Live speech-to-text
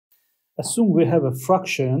Assume we have a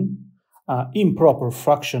fraction, improper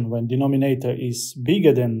fraction when numerator is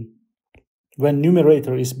bigger than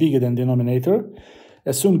denominator.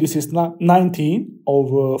 Assume this is 19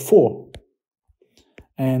 over 4.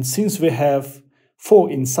 And since we have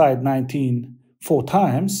 4 inside 19 4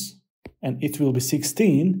 times, and it will be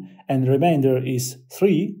 16, and the remainder is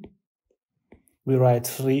 3, we write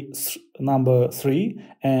number 3,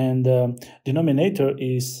 and denominator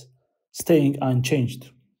is staying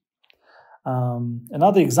unchanged.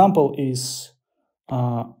 Another example is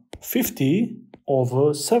 50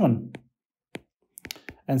 over 7.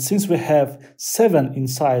 And since we have 7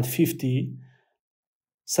 inside 50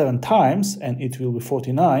 7 times, and it will be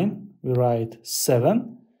 49, we write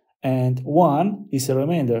 7, and 1 is a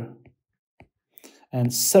remainder,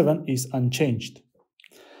 and 7 is unchanged.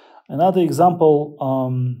 Another example,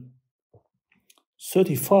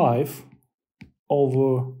 35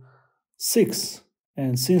 over 6.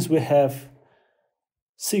 And since we have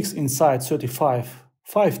 6 inside 35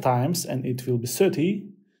 5 times, and it will be 30,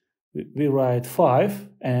 we write 5,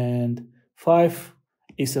 and 5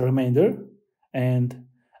 is a remainder, and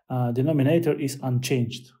denominator is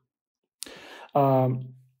unchanged.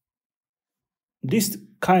 These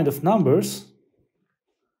kind of numbers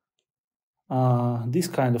are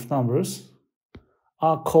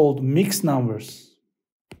called mixed numbers.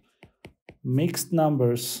 Mixed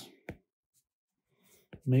number,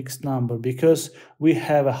 because we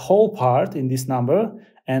have a whole part in this number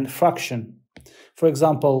and fraction. For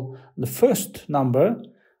example, the first number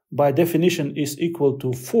by definition is equal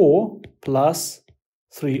to 4 plus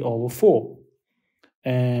 3 over 4.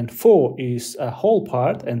 And 4 is a whole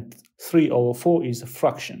part and 3 over 4 is a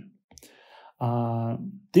fraction.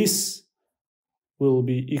 This will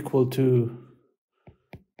be equal to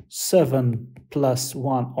 7 plus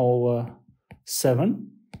 1 over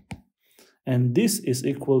 7. And this is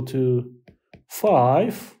equal to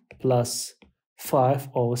 5 plus 5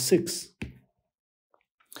 over 6.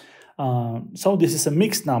 So this is a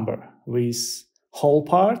mixed number with whole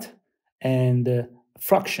part and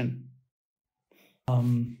fraction.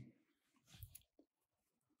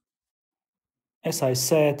 As I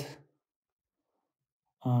said,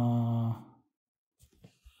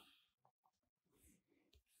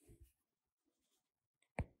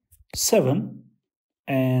 7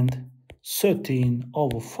 and 13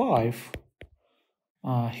 over 5.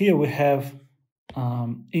 Here we have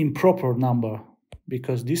improper number,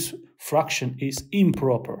 because this fraction is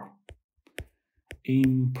improper.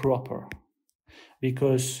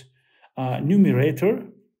 Because numerator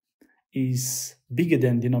is bigger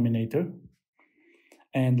than denominator.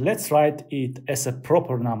 And let's write it as a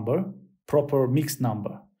proper number, proper mixed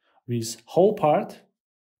number, with whole part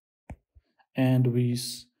and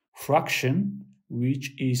with fraction,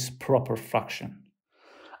 which is proper fraction.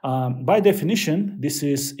 By definition, this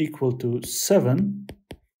is equal to 7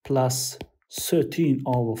 plus 13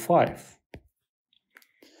 over 5.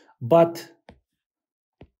 But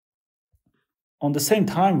on the same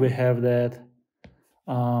time, we have that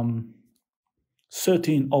 13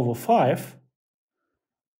 over 5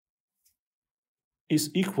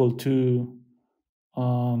 is equal to,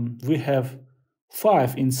 we have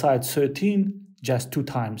 5 inside 13 just 2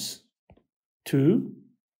 times. 2,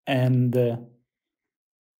 and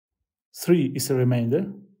 3 is a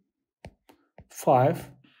remainder.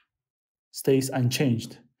 5 stays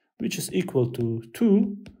unchanged, which is equal to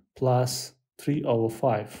 2 plus 3 over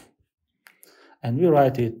 5. And we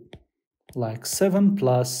write it like 7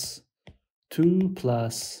 plus 2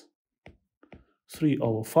 plus 3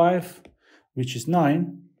 over 5, which is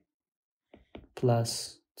 9,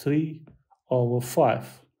 plus 3 over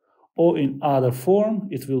 5. Or in other form,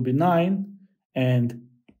 it will be 9 and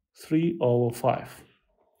 3 over 5.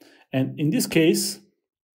 And in this case,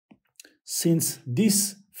 since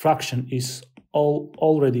this fraction is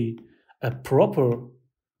already a proper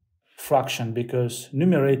fraction, because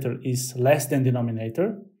numerator is less than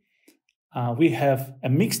denominator, we have a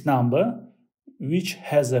mixed number which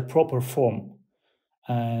has a proper form.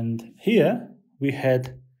 And here we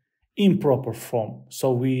had improper form.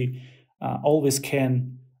 So we always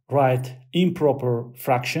can write improper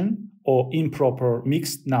fraction or improper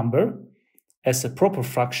mixed number as a proper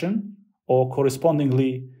fraction, or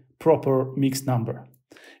correspondingly proper mixed number.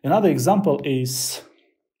 Another example is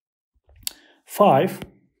 5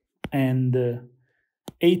 and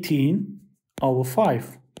 18 over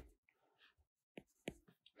 5.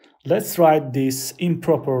 Let's write this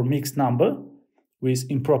improper mixed number with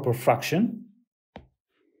improper fraction.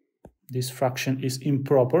 This fraction is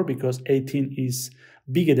improper because 18 is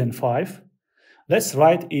bigger than 5. Let's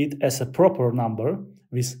write it as a proper number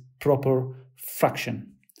with proper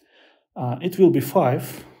fraction. it will be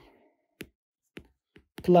 5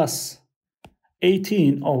 plus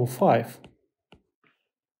 18 over 5.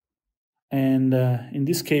 And in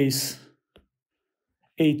this case,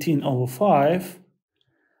 18 over 5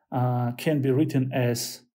 can be written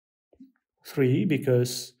as 3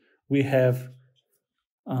 because we have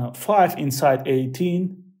 5 inside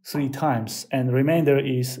 18 3 times, and the remainder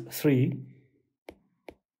is 3.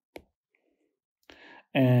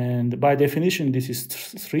 And by definition, this is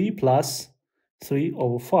 3 plus 3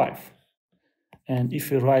 over 5. And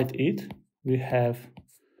if we write it, we have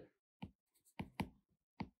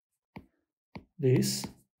this.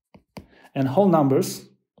 And whole numbers,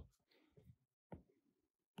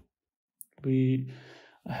 we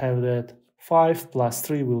have that 5 plus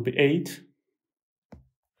 3 will be 8.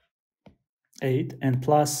 8 and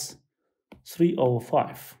plus 3 over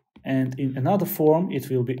 5. And in another form, it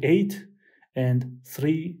will be 8 and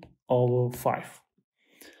 3 over 5.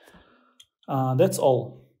 That's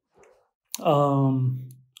all.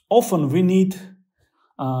 Often we need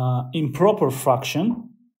improper fraction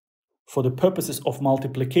for the purposes of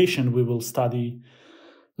multiplication we will study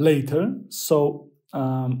later. So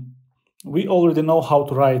we already know how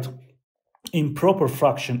to write improper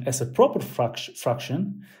fraction as a proper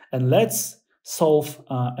fraction, and let's solve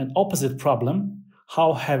an opposite problem,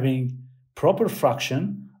 how having proper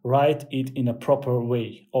fraction write it in a proper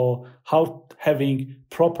way, or how having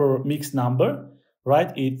proper mixed number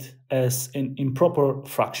write it as an improper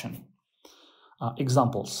fraction.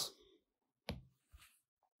 Examples.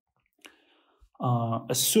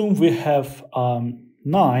 Assume we have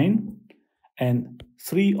 9 and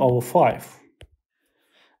 3 over 5.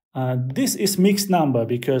 This is mixed number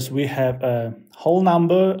because we have a whole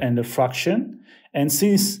number and a fraction, and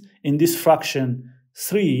since in this fraction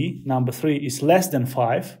number 3 is less than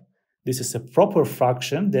 5, this is a proper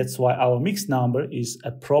fraction. That's why our mixed number is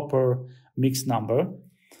a proper mixed number.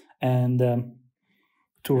 And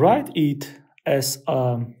to write it as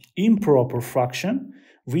an improper fraction,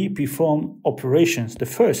 we perform operations. The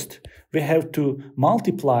first, we have to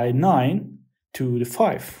multiply 9 to the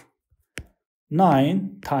 5.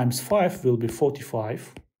 9 times 5 will be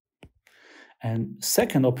 45. And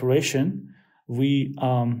second operation, we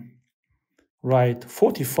write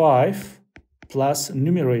 45 plus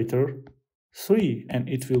numerator 3, and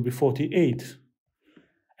it will be 48.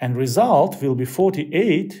 And result will be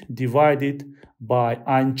 48 divided by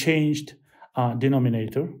unchanged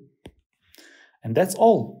denominator. And that's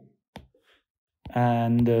all.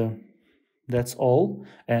 And that's all.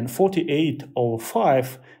 And 48 over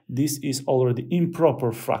 5, this is already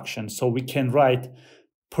improper fraction. So we can write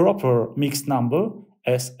proper mixed number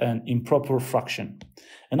as an improper fraction.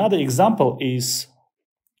 Another example is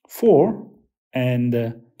 4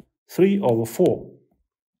 and 3 over 4.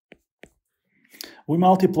 We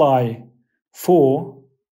multiply 4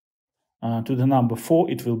 to the number 4,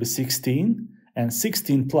 it will be 16. And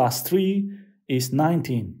 16 plus 3 is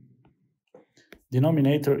 19.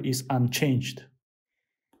 Denominator is unchanged.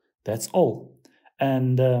 That's all.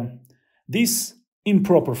 And this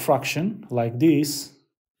improper fraction, like this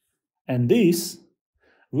and this,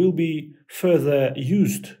 will be further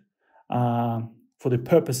used for the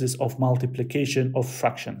purposes of multiplication of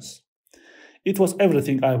fractions. It was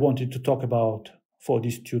everything I wanted to talk about for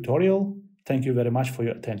this tutorial. Thank you very much for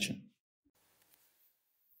your attention.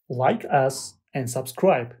 Like us and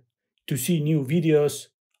subscribe to see new videos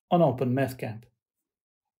on Open Math Camp.